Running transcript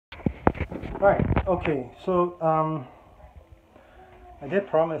Right. Okay. So I did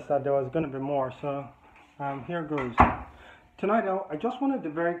promise that there was going to be more. So here goes. Tonight, I just wanted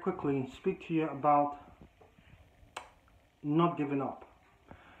to very quickly speak to you about not giving up.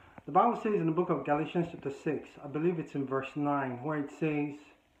 The Bible says in the book of Galatians chapter 6, I believe it's in verse 9, where it says,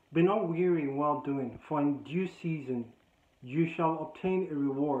 "Be not weary in well doing, for in due season you shall obtain a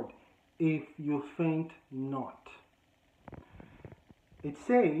reward if you faint not." It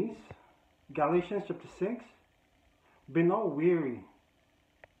says, Galatians chapter 6, "Be not weary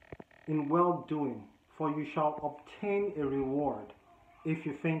in well doing, for you shall obtain a reward if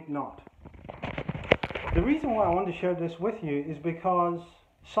you faint not." The reason why I want to share this with you is because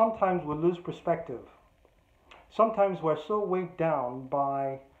sometimes we lose perspective. Sometimes we're so weighed down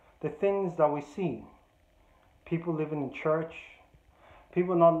by the things that we see. People living in church,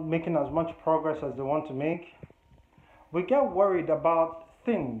 people not making as much progress as they want to make. We get worried about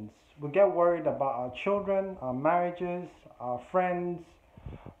things. We get worried about our children, our marriages, our friends.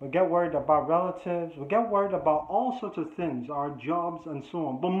 We get worried about relatives. We get worried about all sorts of things, our jobs and so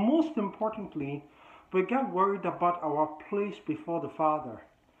on. But most importantly, we get worried about our place before the Father.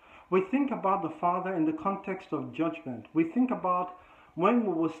 We think about the Father in the context of judgment. We think about when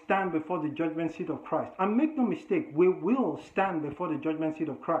we will stand before the judgment seat of Christ. And make no mistake, we will stand before the judgment seat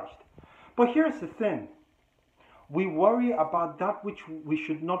of Christ. But here's the thing. We worry about that which we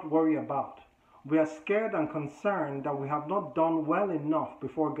should not worry about. We are scared and concerned that we have not done well enough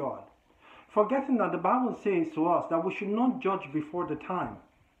before God. Forgetting that the Bible says to us that we should not judge before the time.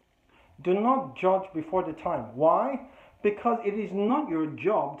 Do not judge before the time. Why? Because it is not your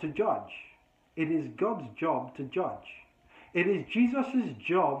job to judge. It is God's job to judge. It is Jesus'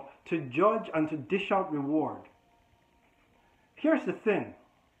 job to judge and to dish out reward. Here's the thing.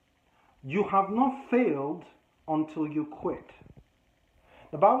 You have not failed until you quit.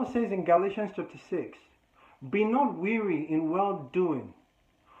 The Bible says in Galatians chapter 6, "Be not weary in well doing,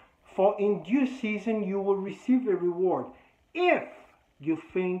 for in due season you will receive a reward if you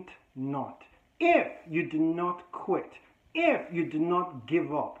faint not." If you do not quit, if you do not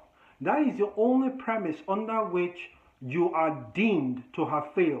give up. That is the only premise under which you are deemed to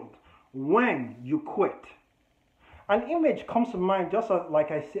have failed, when you quit. An image comes to mind just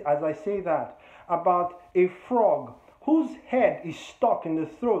as I say that, about a frog whose head is stuck in the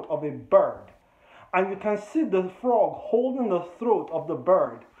throat of a bird. And you can see the frog holding the throat of the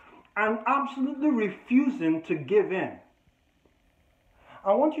bird and absolutely refusing to give in.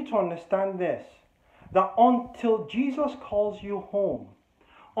 I want you to understand this, that until Jesus calls you home,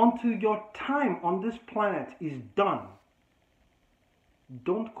 until your time on this planet is done,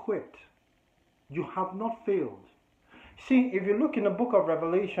 don't quit. You have not failed. See, if you look in the book of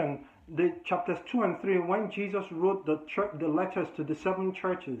Revelation, the chapters 2 and 3, when Jesus wrote the letters to the 7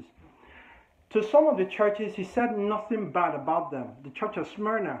 churches, to some of the churches, he said nothing bad about them. The church of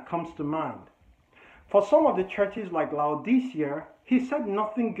Smyrna comes to mind. For some of the churches like Laodicea, he said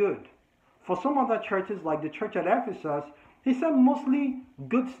nothing good. For some other churches like the church at Ephesus, he said mostly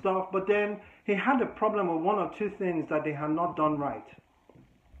good stuff, but then he had a problem with 1 or 2 things that they had not done right.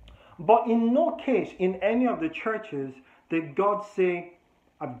 But in no case in any of the churches did God say,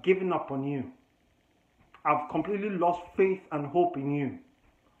 "I've given up on you. I've completely lost faith and hope in you."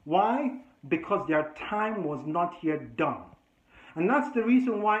 Why? Because their time was not yet done. And that's the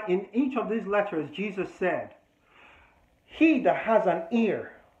reason why in each of these letters Jesus said, "He that has an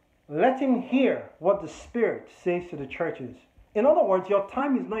ear, let him hear what the Spirit says to the churches." In other words, your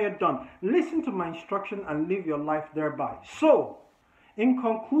time is not yet done. Listen to my instruction and live your life thereby. So, in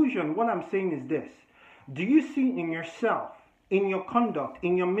conclusion, what I'm saying is this. Do you see in yourself, in your conduct,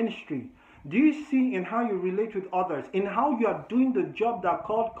 in your ministry, do you see in how you relate with others, in how you are doing the job that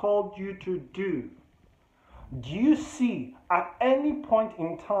God called you to do? Do you see at any point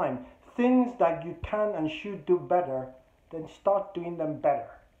in time things that you can and should do better? Then start doing them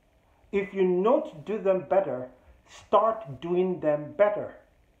better. If you know to do them better, start doing them better.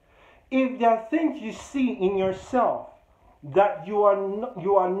 If there are things you see in yourself that you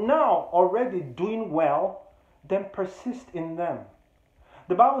are now already doing well, then persist in them.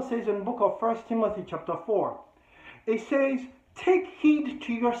 The Bible says in the book of 1 Timothy chapter 4, it says, "Take heed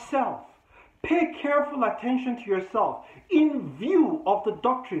to yourself. Pay careful attention to yourself in view of the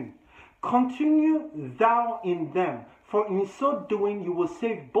doctrine. Continue thou in them, for in so doing you will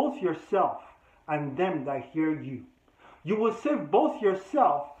save both yourself and them that hear you." You will save both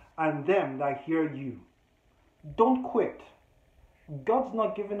yourself and them that hear you. Don't quit. God's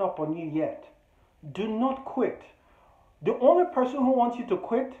not giving up on you yet. Do not quit. The only person who wants you to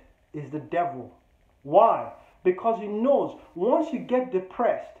quit is the devil. Why? Because he knows once you get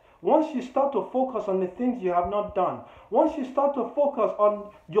depressed, once you start to focus on the things you have not done, once you start to focus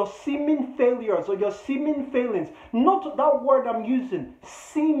on your seeming failures or your seeming failings, not that word I'm using,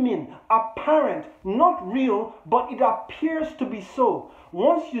 seeming, apparent, not real, but it appears to be so.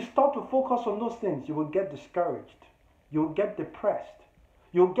 Once you start to focus on those things, you will get discouraged. You'll get depressed.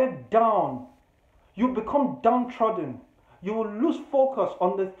 You'll get down. You'll become downtrodden. You will lose focus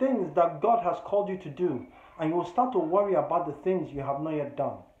on the things that God has called you to do. And you will start to worry about the things you have not yet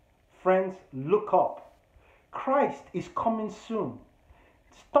done. Friends, look up. Christ is coming soon.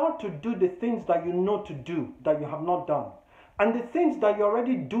 Start to do the things that you know to do that you have not done. And the things that you're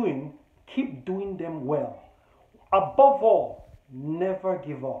already doing, keep doing them well. Above all, never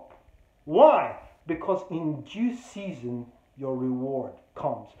give up. Why? Because in due season, your reward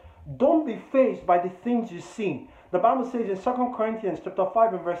comes. Don't be fazed by the things you see. The Bible says in 2 Corinthians chapter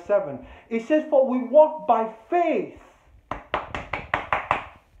 5 and verse 7, it says, for we walk by faith.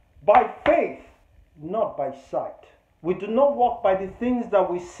 By faith, not by sight. We do not walk by the things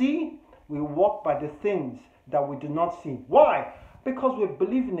that we see. We walk by the things that we do not see. Why? Because we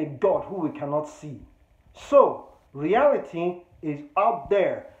believe in a God who we cannot see. So, reality is out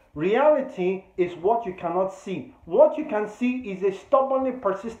there. Reality is what you cannot see. What you can see is a stubbornly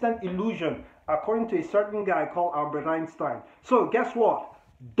persistent illusion, according to a certain guy called Albert Einstein. So guess what?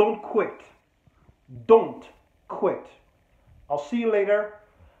 Don't quit. Don't quit. I'll see you later.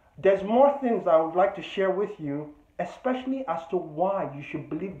 There's more things I would like to share with you, especially as to why you should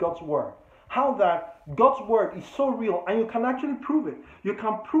believe God's word. How that God's word is so real, and you can actually prove it. You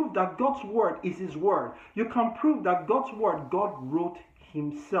can prove that God's word is his word. You can prove that God's word God wrote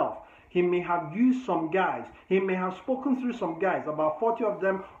himself. He may have used some guys. He may have spoken through some guys, about 40 of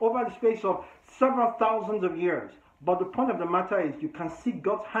them, over the space of several thousands of years. But the point of the matter is you can see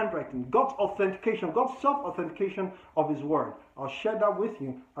God's handwriting, God's authentication, God's self-authentication of his word. I'll share that with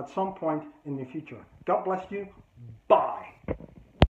you at some point in the future. God bless you. Bye.